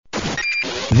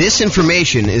This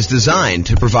information is designed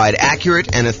to provide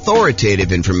accurate and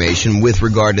authoritative information with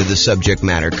regard to the subject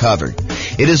matter covered.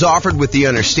 It is offered with the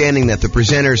understanding that the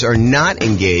presenters are not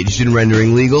engaged in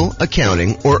rendering legal,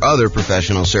 accounting, or other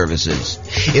professional services.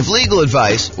 If legal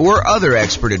advice or other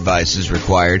expert advice is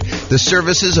required, the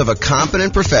services of a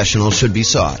competent professional should be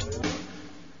sought.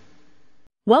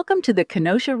 Welcome to the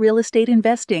Kenosha Real Estate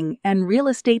Investing and Real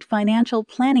Estate Financial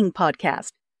Planning Podcast.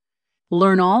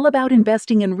 Learn all about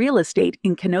investing in real estate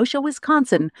in Kenosha,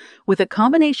 Wisconsin, with a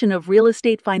combination of real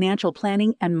estate financial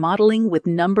planning and modeling with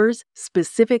numbers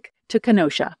specific to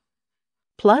Kenosha.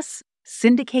 Plus,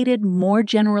 syndicated, more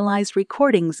generalized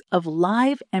recordings of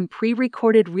live and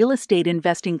pre-recorded real estate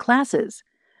investing classes.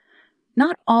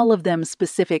 Not all of them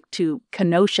specific to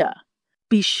Kenosha.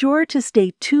 Be sure to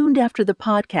stay tuned after the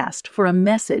podcast for a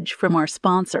message from our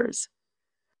sponsors.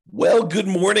 Well, good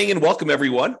morning and welcome,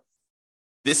 everyone.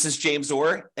 This is James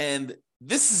Orr, and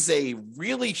this is a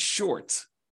really short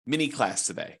mini class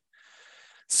today.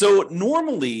 So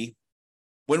normally,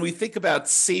 when we think about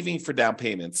saving for down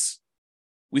payments,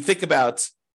 we think about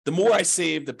the more I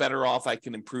save, the better off I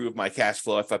can improve my cash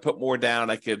flow. If I put more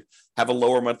down, I could have a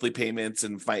lower monthly payment,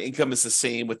 and if my income is the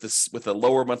same with a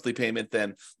lower monthly payment,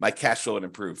 then my cash flow would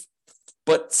improve.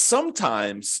 But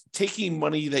sometimes taking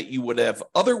money that you would have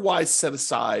otherwise set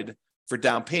aside for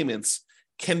down payments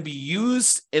can be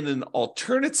used in an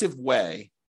alternative way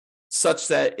such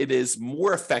that it is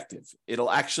more effective.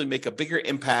 It'll actually make a bigger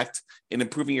impact in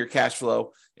improving your cash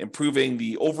flow, improving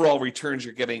the overall returns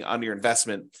you're getting on your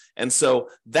investment. And so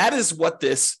that is what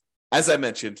this, as I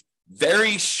mentioned,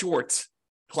 very short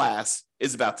class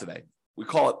is about today. We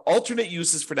call it alternate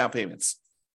uses for down payments.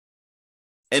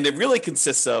 And it really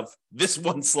consists of this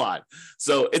one slide.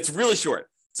 So it's really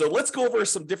short. So let's go over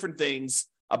some different things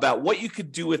about what you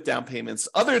could do with down payments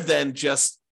other than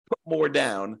just put more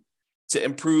down to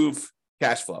improve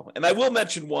cash flow. And I will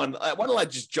mention one. Why don't I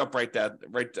just jump right down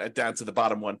to the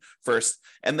bottom one first?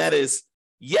 And that is,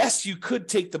 yes, you could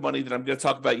take the money that I'm going to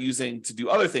talk about using to do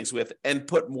other things with and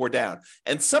put more down.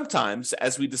 And sometimes,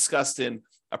 as we discussed in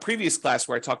a previous class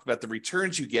where I talked about the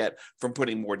returns you get from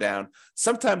putting more down,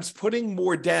 sometimes putting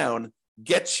more down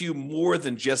gets you more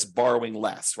than just borrowing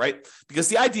less, right? Because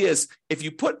the idea is if you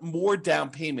put more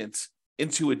down payment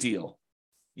into a deal,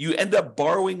 you end up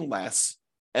borrowing less,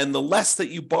 and the less that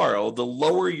you borrow, the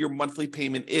lower your monthly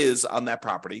payment is on that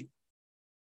property.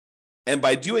 And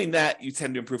by doing that, you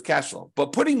tend to improve cash flow.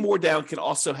 But putting more down can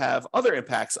also have other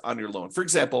impacts on your loan. For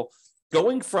example,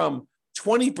 going from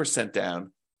 20%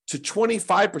 down to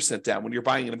 25% down when you're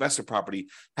buying an investment property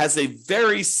has a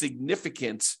very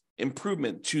significant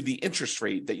improvement to the interest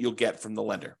rate that you'll get from the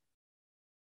lender.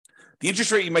 The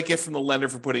interest rate you might get from the lender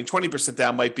for putting 20%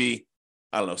 down might be,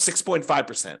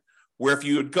 6.5%, where if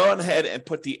you had gone ahead and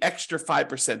put the extra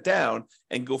 5% down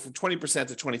and go from 20%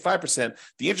 to 25%,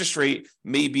 the interest rate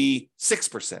may be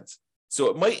 6%.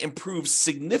 So it might improve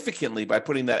significantly by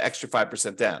putting that extra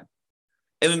 5% down.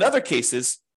 And in other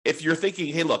cases, if you're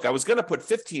thinking, hey, look, I was going to put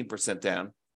 15%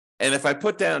 down, and if I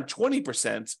put down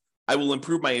 20%, I will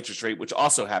improve my interest rate, which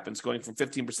also happens. Going from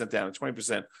 15% down to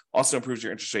 20% also improves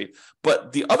your interest rate.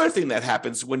 But the other thing that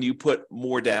happens when you put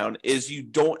more down is you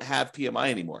don't have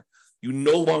PMI anymore. You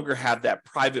no longer have that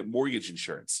private mortgage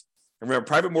insurance. And remember,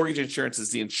 private mortgage insurance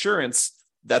is the insurance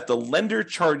that the lender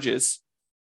charges,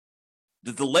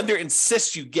 that the lender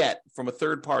insists you get from a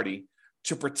third party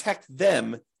to protect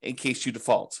them in case you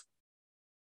default.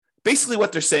 Basically,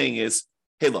 what they're saying is,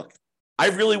 hey, look, I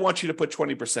really want you to put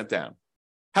 20% down.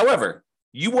 However,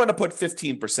 you want to put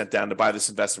 15% down to buy this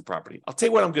investment property. I'll tell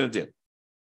you what I'm going to do.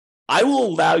 I will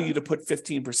allow you to put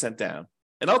 15% down,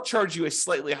 and I'll charge you a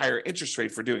slightly higher interest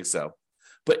rate for doing so.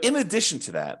 But in addition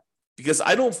to that, because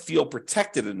I don't feel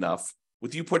protected enough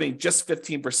with you putting just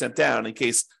 15% down in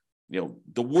case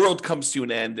the world comes to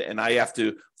an end and I have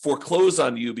to foreclose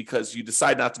on you because you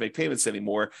decide not to make payments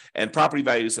anymore and property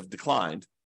values have declined,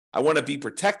 I want to be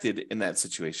protected in that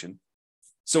situation.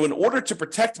 So in order to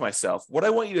protect myself, what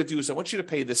I want you to do is I want you to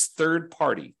pay this third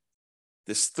party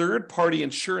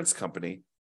insurance company.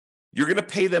 You're going to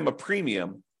pay them a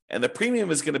premium, and the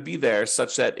premium is going to be there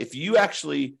such that if you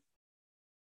actually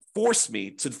force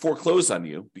me to foreclose on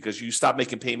you because you stop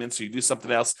making payments or you do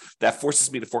something else that forces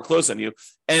me to foreclose on you,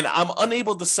 and I'm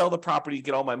unable to sell the property,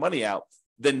 get all my money out,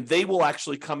 then they will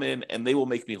actually come in and they will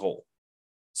make me whole.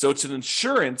 So it's an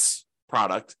insurance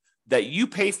product that you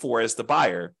pay for as the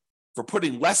buyer for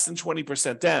putting less than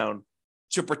 20% down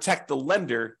to protect the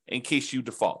lender in case you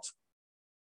default.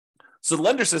 So the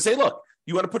lender says, hey, look,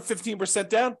 you want to put 15%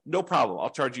 down? No problem. I'll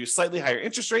charge you a slightly higher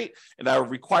interest rate, and I will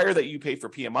require that you pay for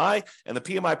PMI, and the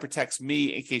PMI protects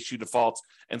me in case you default.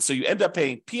 And so you end up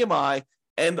paying PMI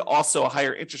and also a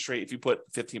higher interest rate if you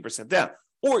put 15% down.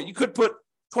 Or you could put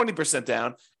 20%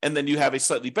 down, and then you have a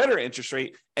slightly better interest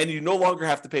rate, and you no longer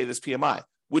have to pay this PMI,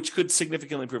 which could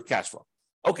significantly improve cash flow.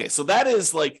 Okay, so that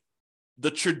is like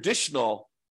the traditional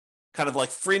kind of like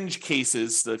fringe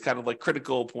cases, the kind of like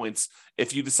critical points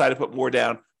if you decide to put more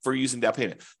down for using down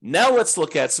payment. Now let's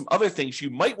look at some other things you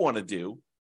might want to do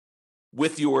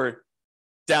with your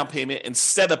down payment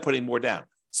instead of putting more down.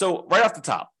 So right off the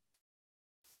top,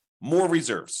 more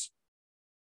reserves.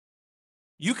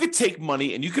 You could take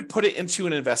money and you could put it into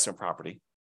an investment property.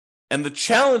 And the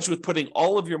challenge with putting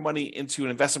all of your money into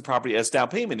an investment property as down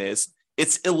payment is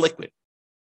it's illiquid.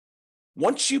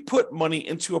 Once you put money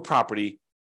into a property,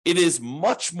 it is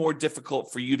much more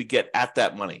difficult for you to get at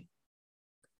that money.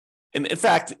 And in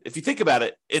fact, if you think about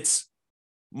it, it's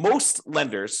most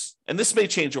lenders, and this may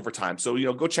change over time. So,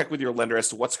 go check with your lender as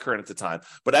to what's current at the time.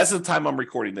 But as of the time I'm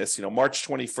recording this, March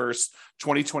 21st,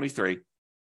 2023,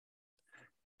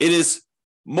 it is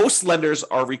most lenders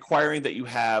are requiring that you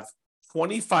have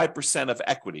 25% of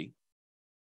equity.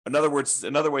 In other words,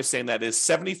 another way of saying that is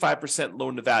 75%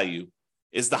 loan to value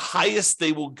is the highest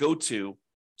they will go to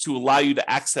allow you to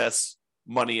access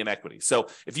money and equity. So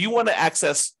if you want to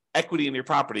access equity in your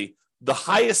property, the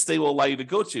highest they will allow you to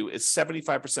go to is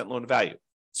 75% loan to value.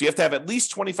 So you have to have at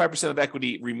least 25% of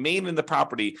equity remain in the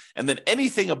property, and then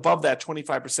anything above that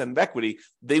 25% of equity,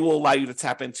 they will allow you to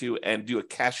tap into and do a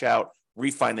cash out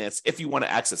refinance if you want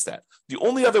to access that. The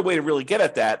only other way to really get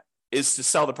at that is to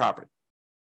sell the property.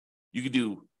 You could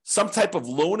do some type of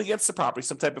loan against the property,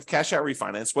 some type of cash out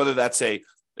refinance, whether that's a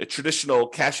traditional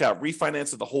cash out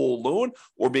refinance of the whole loan,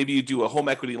 or maybe you do a home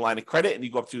equity line of credit and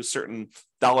you go up to a certain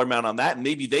dollar amount on that, and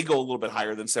maybe they go a little bit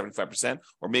higher than 75%,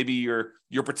 or maybe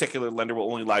your particular lender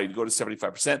will only allow you to go to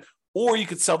 75%, or you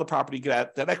could sell the property,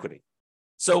 get that equity.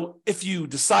 So if you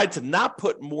decide to not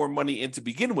put more money in to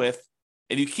begin with,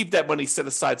 and you keep that money set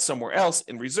aside somewhere else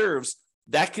in reserves,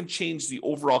 that can change the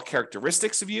overall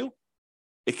characteristics of you.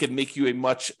 It can make you a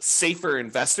much safer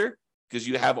investor because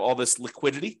you have all this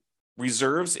liquidity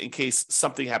reserves in case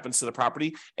something happens to the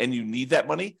property and you need that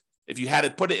money. If you had to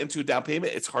put it into a down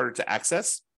payment, it's harder to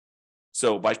access.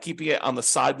 So by keeping it on the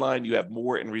sideline, you have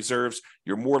more in reserves,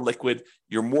 you're more liquid,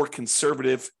 you're more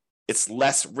conservative, it's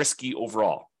less risky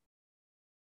overall.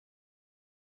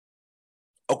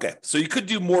 Okay, so you could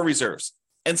do more reserves.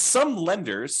 And some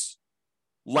lenders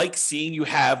like seeing you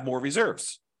have more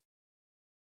reserves.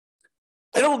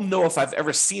 I don't know if I've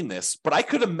ever seen this, but I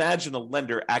could imagine a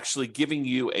lender actually giving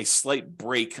you a slight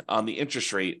break on the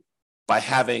interest rate by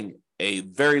having a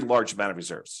very large amount of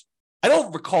reserves. I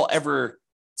don't recall ever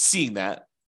seeing that,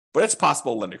 but it's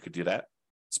possible a lender could do that,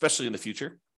 especially in the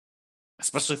future,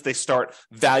 especially if they start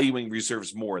valuing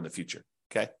reserves more in the future,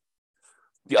 okay?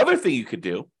 The other thing you could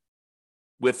do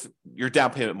with your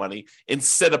down payment money,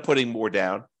 instead of putting more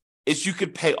down, is you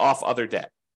could pay off other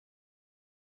debt.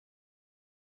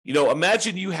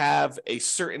 Imagine you have a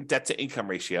certain debt to income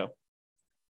ratio,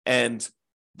 and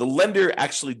the lender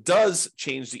actually does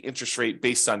change the interest rate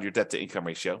based on your debt to income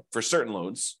ratio for certain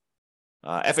loans.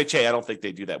 FHA, I don't think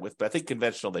they do that with, but I think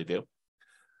conventional they do.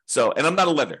 So, and I'm not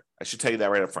a lender. I should tell you that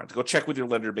right up front. Go check with your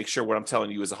lender to make sure what I'm telling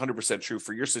you is 100% true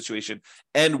for your situation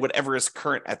and whatever is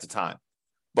current at the time.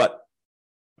 But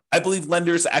I believe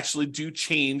lenders actually do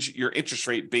change your interest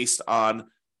rate based on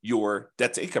your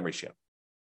debt to income ratio.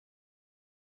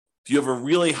 If you have a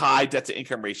really high debt to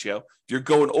income ratio, if you're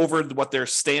going over what their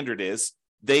standard is,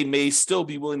 they may still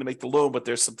be willing to make the loan, but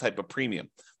there's some type of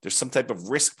premium. There's some type of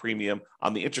risk premium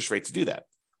on the interest rate to do that.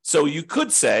 So you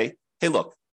could say, hey,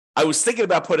 look, I was thinking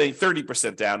about putting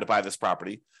 30% down to buy this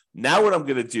property. Now what I'm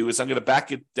going to do is I'm going to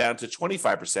back it down to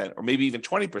 25% or maybe even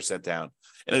 20% down.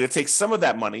 And I'm going to take some of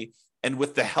that money and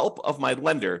with the help of my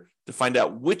lender to find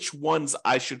out which ones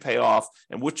I should pay off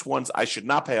and which ones I should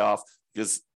not pay off,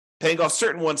 because paying off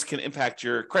certain ones can impact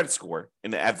your credit score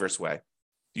in an adverse way.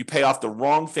 You pay off the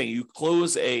wrong thing. You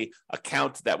close a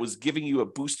account that was giving you a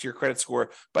boost to your credit score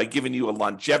by giving you a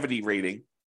longevity rating.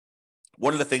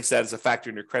 One of the things that is a factor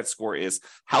in your credit score is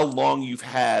how long you've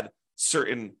had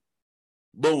certain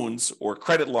loans or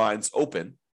credit lines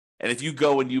open. And if you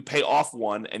go and you pay off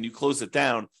one and you close it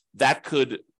down, that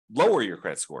could lower your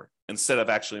credit score instead of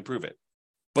actually improve it.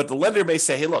 But the lender may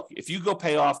say, hey, look, if you go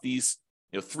pay off these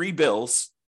 3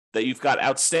 bills that you've got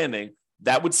outstanding,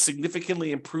 that would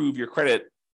significantly improve your credit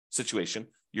situation,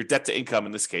 your debt to income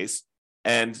in this case,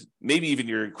 and maybe even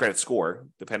your credit score,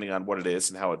 depending on what it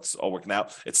is and how it's all working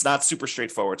out. It's not super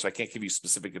straightforward, so I can't give you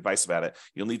specific advice about it.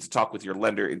 You'll need to talk with your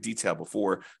lender in detail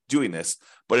before doing this.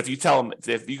 But if you tell them,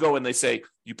 if you go and they say,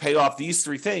 you pay off these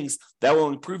 3 things, that will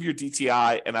improve your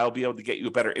DTI and I'll be able to get you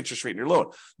a better interest rate in your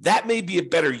loan. That may be a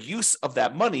better use of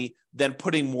that money than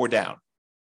putting more down.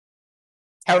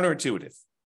 Counterintuitive.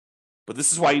 But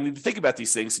this is why you need to think about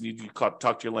these things and you need to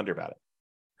talk to your lender about it.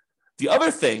 The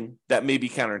other thing that may be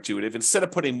counterintuitive, instead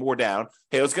of putting more down,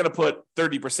 hey, I was going to put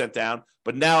 30% down,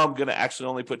 but now I'm going to actually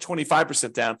only put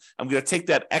 25% down. I'm going to take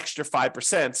that extra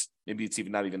 5%, maybe it's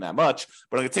even not even that much,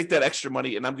 but I'm going to take that extra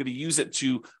money and I'm going to use it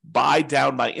to buy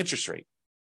down my interest rate.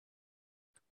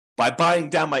 By buying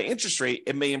down my interest rate,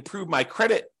 it may improve my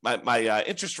credit, my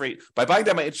interest rate. By buying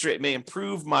down my interest rate, it may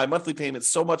improve my monthly payments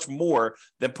so much more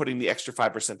than putting the extra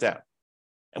 5% down.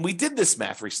 And we did this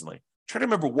math recently. Trying to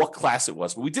remember what class it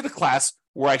was, but we did a class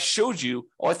where I showed you,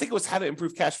 I think it was how to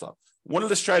improve cash flow. One of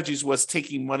the strategies was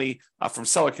taking money from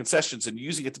seller concessions and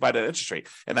using it to buy down interest rate.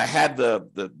 And I had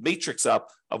the matrix up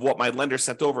of what my lender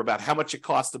sent over about how much it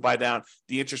costs to buy down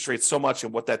the interest rate so much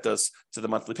and what that does to the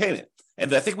monthly payment.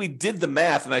 And I think we did the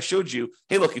math and I showed you,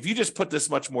 hey, look, if you just put this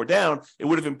much more down, it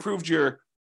would have improved your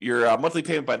monthly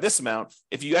payment by this amount.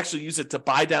 If you actually use it to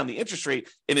buy down the interest rate,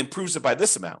 it improves it by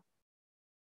this amount.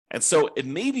 And so it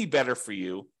may be better for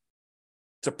you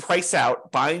to price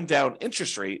out buying down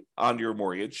interest rate on your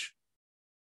mortgage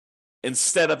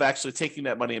instead of actually taking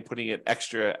that money and putting it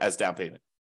extra as down payment.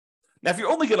 Now, if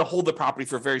you're only going to hold the property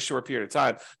for a very short period of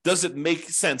time, does it make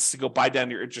sense to go buy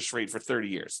down your interest rate for 30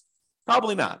 years?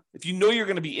 Probably not. If you know you're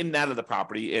going to be in and out of the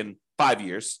property in 5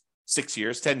 years, 6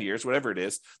 years, 10 years, whatever it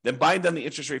is, then buying down the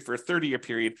interest rate for a 30-year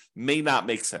period may not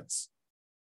make sense.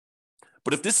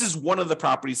 But if this is one of the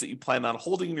properties that you plan on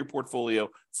holding in your portfolio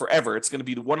forever, it's going to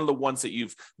be one of the ones that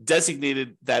you've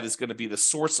designated that is going to be the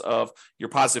source of your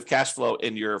positive cash flow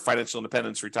in your financial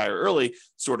independence, retire early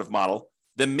sort of model,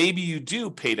 then maybe you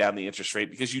do pay down the interest rate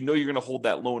because you know you're going to hold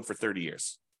that loan for 30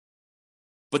 years.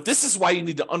 But this is why you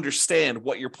need to understand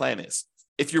what your plan is.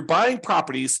 If you're buying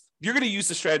properties, you're going to use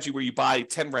the strategy where you buy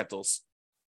 10 rentals,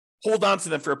 hold on to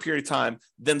them for a period of time,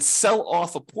 then sell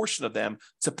off a portion of them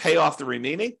to pay off the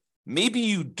remaining. Maybe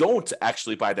you don't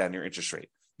actually buy down your interest rate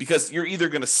because you're either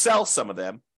going to sell some of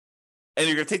them and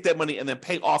you're going to take that money and then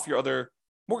pay off your other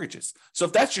mortgages. So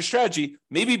if that's your strategy,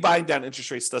 maybe buying down interest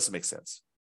rates doesn't make sense.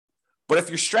 But if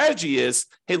your strategy is,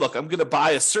 hey, look, I'm going to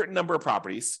buy a certain number of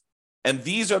properties and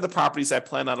these are the properties I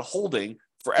plan on holding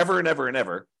forever and ever and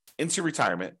ever into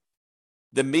retirement,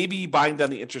 then maybe buying down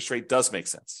the interest rate does make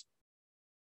sense.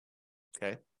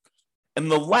 Okay. And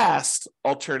the last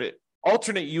alternate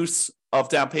use of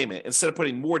down payment, instead of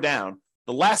putting more down,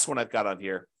 the last one I've got on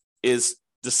here is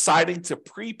deciding to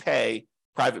prepay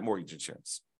private mortgage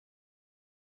insurance.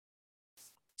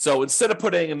 So instead of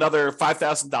putting another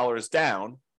 $5,000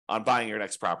 down on buying your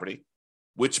next property,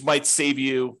 which might save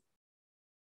you,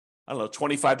 I don't know,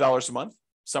 $25 a month,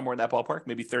 somewhere in that ballpark,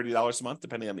 maybe $30 a month,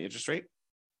 depending on the interest rate,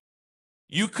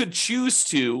 you could choose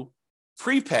to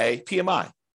prepay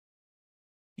PMI.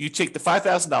 You take the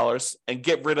 $5,000 and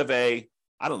get rid of a,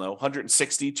 I don't know,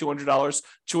 $160, $200,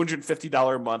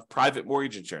 $250 a month private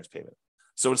mortgage insurance payment.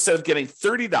 So instead of getting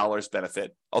 $30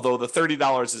 benefit, although the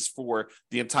 $30 is for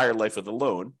the entire life of the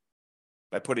loan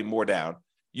by putting more down,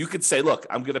 you could say, look,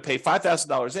 I'm going to pay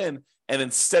 $5,000 in, and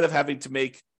instead of having to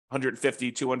make $150,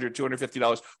 $200,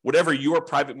 $250, whatever your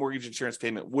private mortgage insurance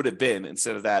payment would have been,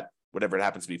 instead of that, whatever it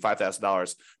happens to be,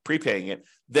 $5,000 prepaying it,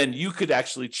 then you could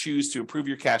actually choose to improve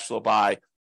your cash flow by,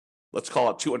 let's call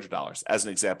it $200 as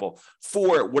an example,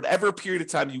 for whatever period of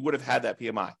time you would have had that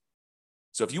PMI.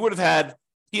 So if you would have had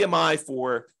PMI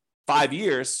for 5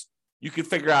 years, you could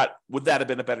figure out, would that have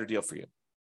been a better deal for you?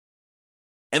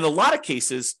 In a lot of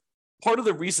cases, part of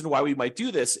the reason why we might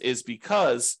do this is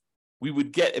because we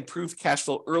would get improved cash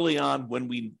flow early on when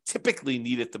we typically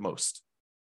need it the most.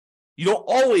 You don't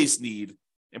always need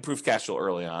improved cash flow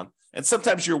early on. And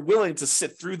sometimes you're willing to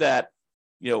sit through that,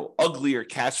 uglier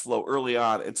cash flow early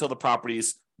on until the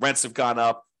property's rents have gone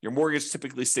up. Your mortgage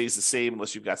typically stays the same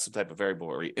unless you've got some type of variable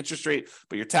rate interest rate,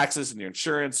 but your taxes and your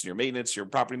insurance, your maintenance, your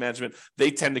property management, they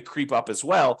tend to creep up as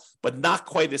well, but not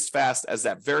quite as fast as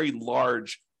that very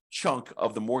large chunk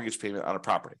of the mortgage payment on a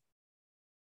property.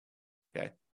 Okay.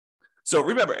 So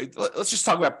remember, let's just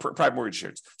talk about private mortgage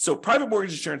insurance. So private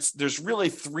mortgage insurance, there's really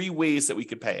 3 ways that we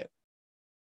could pay it.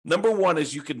 Number one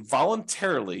is you can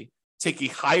voluntarily take a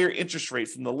higher interest rate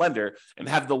from the lender and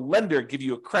have the lender give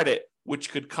you a credit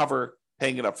which could cover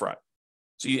paying it up front.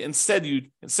 So instead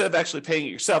of actually paying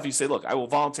it yourself, you say, look, I will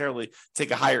voluntarily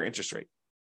take a higher interest rate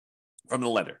from the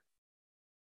lender.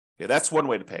 Okay, that's one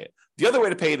way to pay it. The other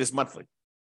way to pay it is monthly.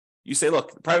 You say,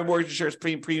 look, the private mortgage insurance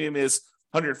premium is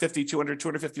 $150, $200,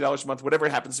 $250 a month, whatever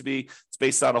it happens to be. It's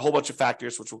based on a whole bunch of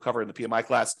factors, which we'll cover in the PMI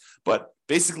class. But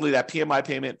basically, that PMI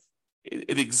payment,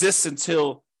 it exists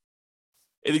until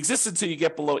you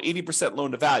get below 80%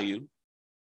 loan to value,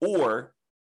 or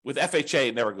with FHA,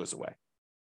 it never goes away.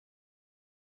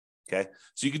 Okay,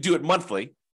 so you can do it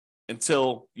monthly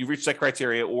until you reach that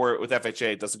criteria, or with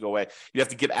FHA, it doesn't go away. You have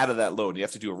to get out of that loan. You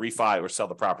have to do a refi or sell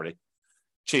the property,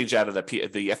 change out of the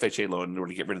FHA loan in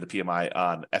order to get rid of the PMI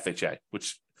on FHA,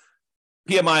 which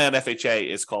PMI on FHA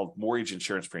is called mortgage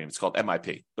insurance premium. It's called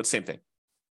MIP, but same thing.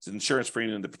 It's an insurance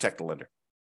premium to protect the lender.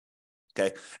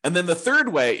 Okay, and then the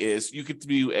third way is you could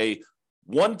do a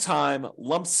one-time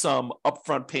lump sum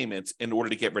upfront payment in order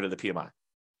to get rid of the PMI.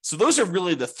 So those are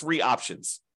really the three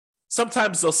options.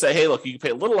 Sometimes they'll say, hey, look, you can pay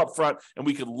a little upfront and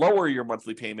we could lower your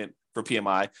monthly payment for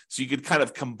PMI. So you could kind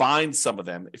of combine some of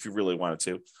them if you really wanted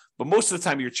to. But most of the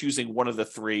time you're choosing one of the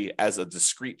three as a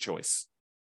discrete choice.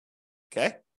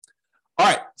 Okay. All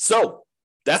right. So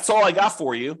that's all I got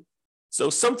for you. So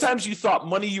sometimes you thought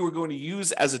money you were going to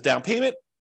use as a down payment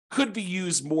could be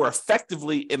used more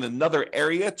effectively in another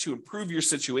area to improve your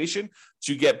situation,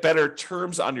 to get better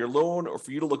terms on your loan, or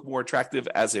for you to look more attractive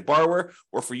as a borrower,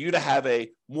 or for you to have a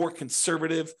more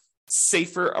conservative,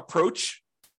 safer approach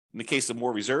in the case of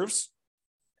more reserves.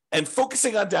 And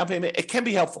focusing on down payment, it can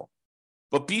be helpful,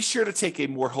 but be sure to take a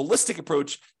more holistic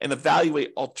approach and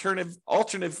evaluate alternate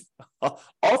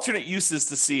uses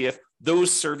to see if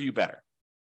those serve you better.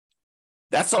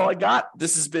 That's all I got.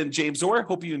 This has been James Orr.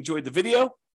 Hope you enjoyed the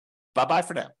video. Bye-bye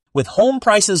for now. With home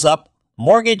prices up,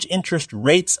 mortgage interest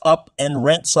rates up, and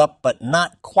rents up, but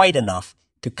not quite enough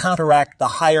to counteract the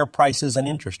higher prices and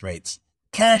interest rates,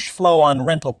 cash flow on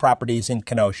rental properties in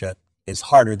Kenosha is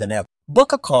harder than ever.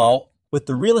 Book a call with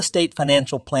the Real Estate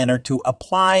Financial Planner to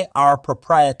apply our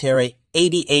proprietary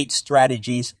 88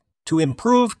 strategies to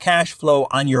improve cash flow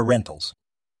on your rentals.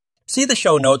 See the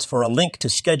show notes for a link to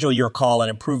schedule your call and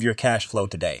improve your cash flow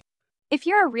today. If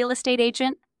you're a real estate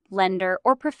agent, lender,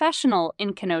 or professional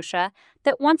in Kenosha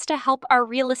that wants to help our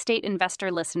real estate investor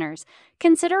listeners,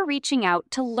 consider reaching out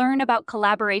to learn about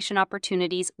collaboration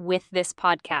opportunities with this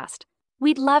podcast.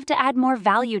 We'd love to add more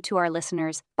value to our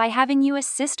listeners by having you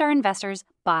assist our investors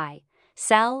buy,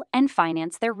 sell, and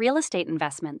finance their real estate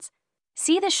investments.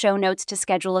 See the show notes to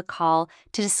schedule a call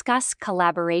to discuss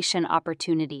collaboration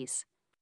opportunities.